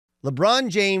LeBron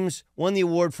James won the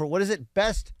award for, what is it,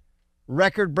 best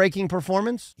record-breaking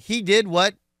performance? He did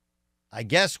what I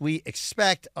guess we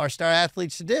expect our star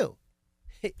athletes to do.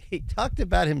 He talked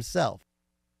about himself.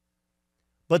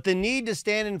 But the need to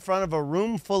stand in front of a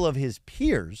room full of his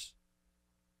peers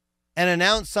and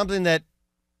announce something that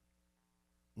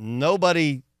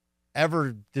nobody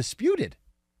ever disputed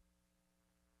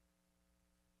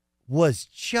was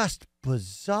just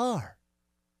bizarre.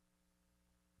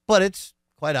 But it's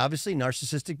quite obviously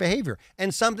narcissistic behavior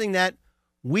and something that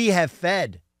we have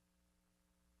fed,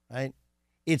 right?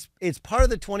 It's part of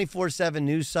the 24/7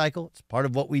 news cycle. It's part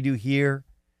of what we do here.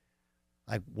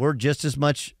 We're just as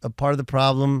much a part of the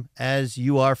problem as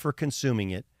you are for consuming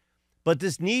it. But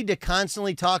this need to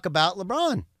constantly talk about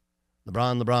LeBron.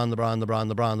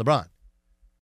 LeBron.